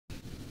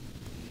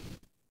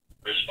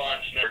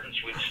Response in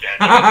accordance with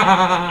statute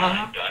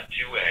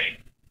 9.2a.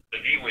 The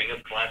viewing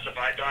of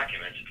classified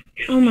documents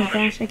is oh my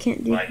gosh, I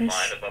can't do by this.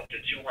 fine of up to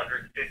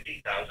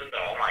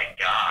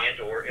 $250,000 and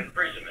or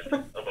imprisonment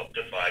of up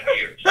to 5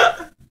 years.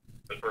 The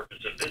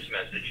purpose of this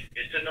message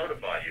is to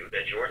notify you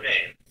that your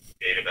name,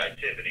 date of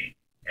activity,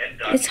 and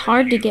It's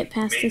hard to get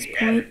past this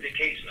point. The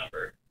case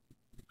number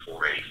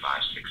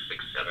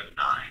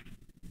 4856679.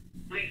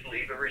 Please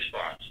leave a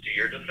response to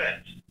your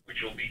defense,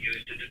 which will be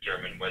used to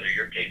determine whether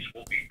your case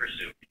will be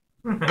pursued.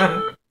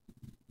 Hi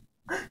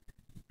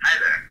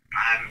there.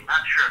 I'm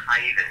not sure if I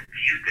even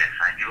viewed this.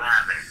 I do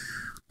have an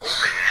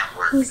open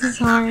network. This is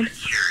hard.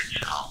 Secured,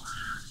 so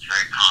it's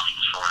very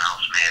possible someone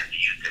else may have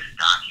viewed this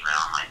document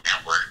on my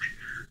network.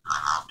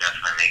 I'll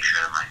definitely make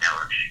sure that my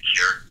network's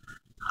secure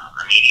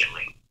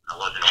immediately. I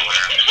wasn't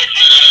aware of it.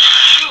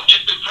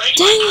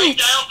 Dang it!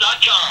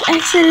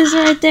 Exit is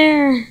right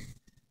there.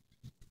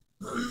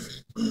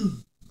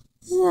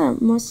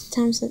 Most of the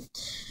times that...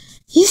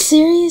 You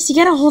serious? You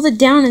gotta hold it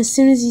down as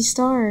soon as you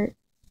start.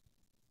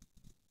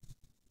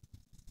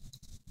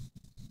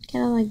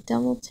 Gotta like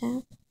double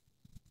tap.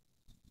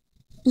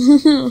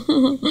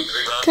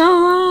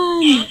 Come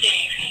on!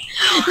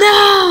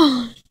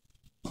 No!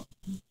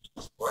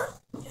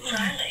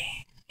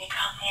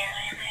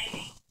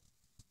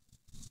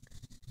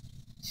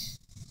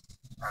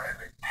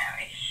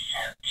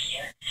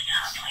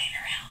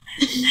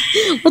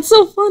 What's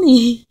so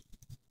funny?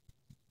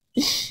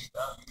 This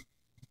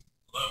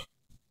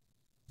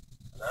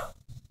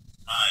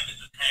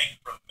is Hank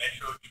from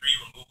Metro Tree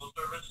Removal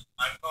Service.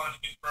 I'm calling to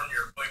confirm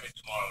your appointment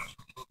tomorrow.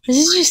 This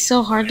is just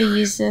so hard to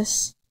use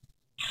this.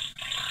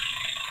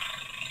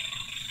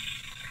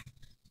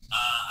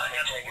 I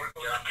have a work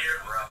order here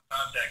for a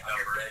contact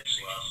number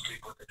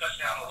to cut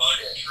down a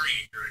large tree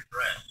at your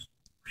address.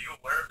 Are you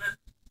aware of it?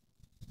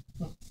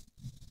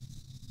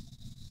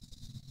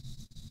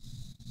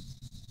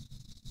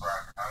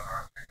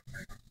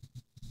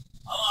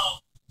 Hello?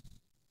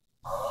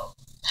 Hello?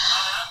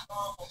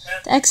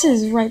 The exit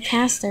is right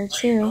past there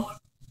too.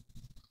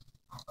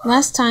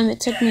 Last time it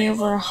took me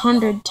over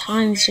 100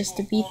 times just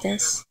to beat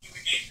this.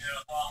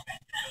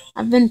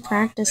 I've been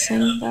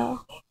practicing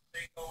though.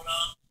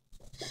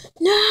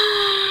 No!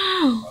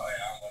 You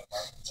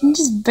can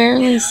just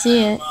barely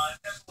see it.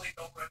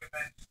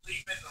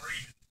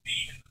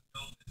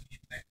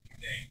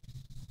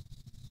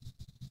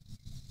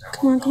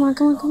 Come on, come on,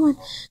 come on, come on.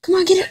 Come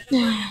on, get it.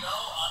 No.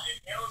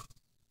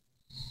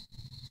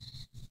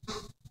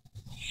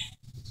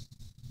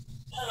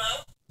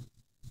 Hello?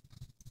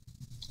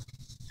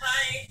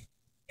 Hi.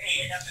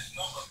 Hey, I got this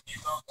notebook.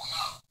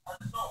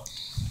 How's it going?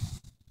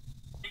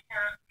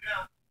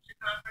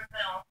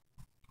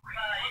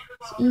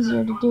 It's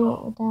easier to do it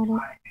without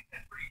it.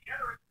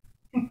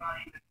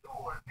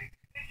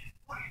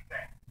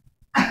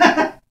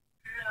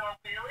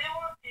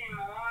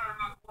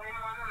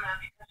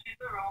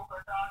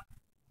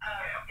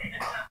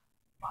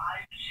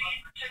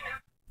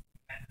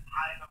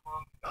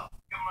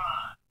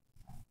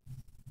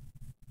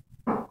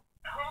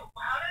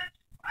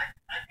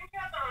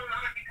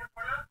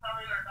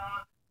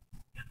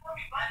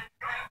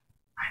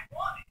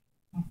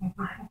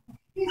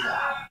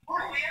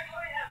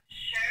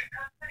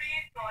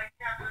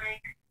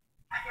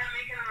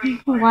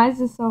 Why is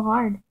this so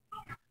hard?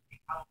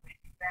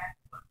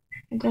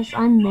 I guess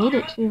I made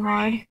it too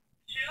hard.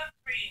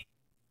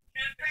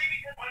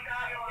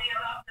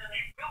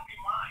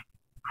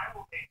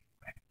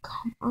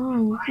 Come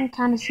on, you can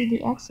kind of see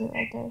the exit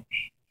right there.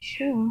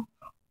 Sure.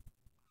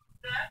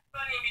 That's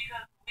funny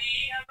because we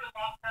have to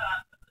lock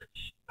up,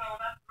 so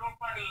that's real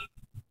funny.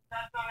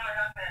 That's not gonna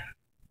happen.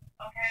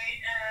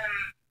 Okay,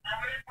 I'm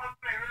gonna talk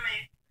to my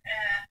roommate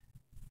and...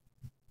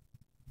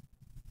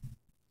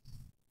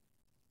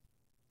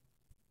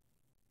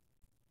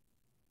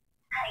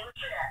 Hi,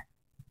 what's that?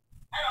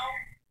 Hello?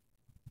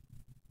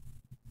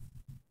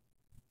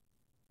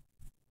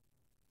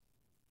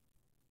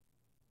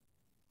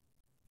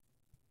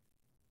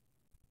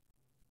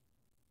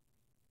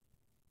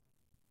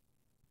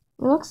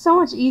 It looks so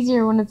much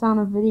easier when it's on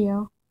a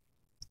video.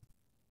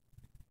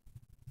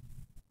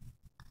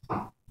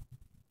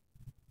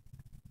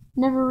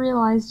 Never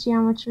realized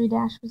Geometry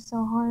Dash was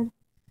so hard.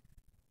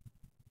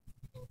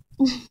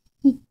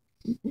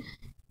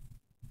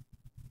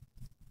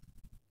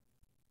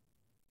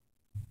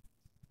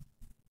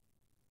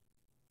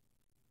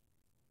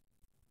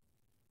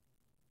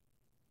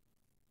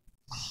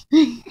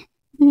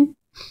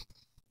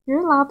 You're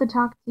allowed to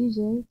talk too,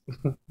 Jay.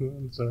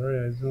 I'm sorry,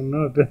 I don't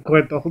know. It's been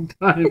quite the whole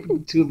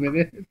time. 2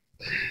 minutes.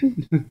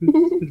 It's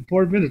been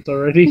 4 minutes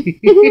already.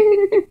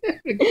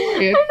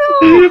 I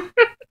know.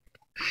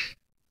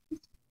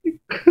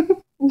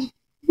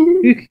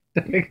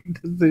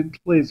 The same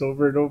place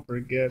over and over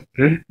again.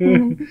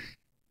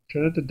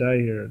 Try not to die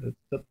here. That's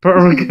the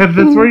part.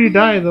 That's where you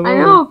die. The I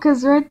know,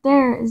 because right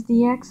there is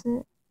the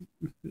exit.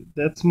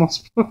 That small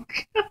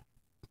smoke.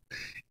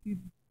 You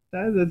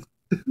die. That's.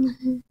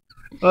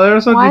 Oh,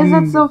 there's something. Why is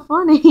that so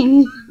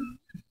funny?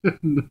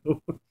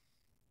 No.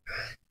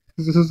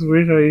 This is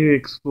weird how he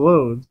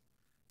explodes.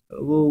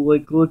 A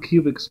little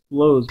cube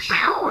explodes.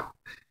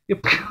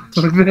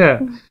 Like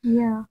that.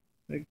 Yeah.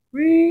 Like,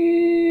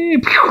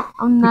 whee!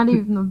 I'm not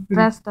even the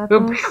best at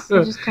this.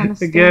 I just kind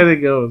of Again it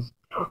goes.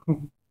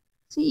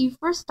 See, you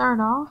first start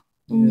off,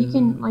 and you Yeah.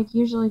 can like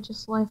usually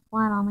just lay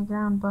flat on the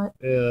ground, but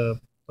Yeah,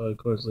 but of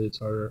course it's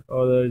harder.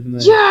 Oh, there's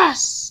nice.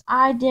 yes,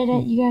 I did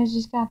it. You guys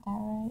just got that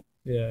right.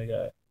 Yeah, I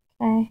got it.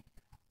 Okay.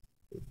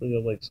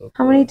 Look at like so.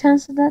 How many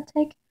times did that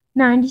take?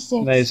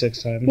 96.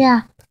 96 times.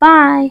 Yeah.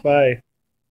 Bye. Bye.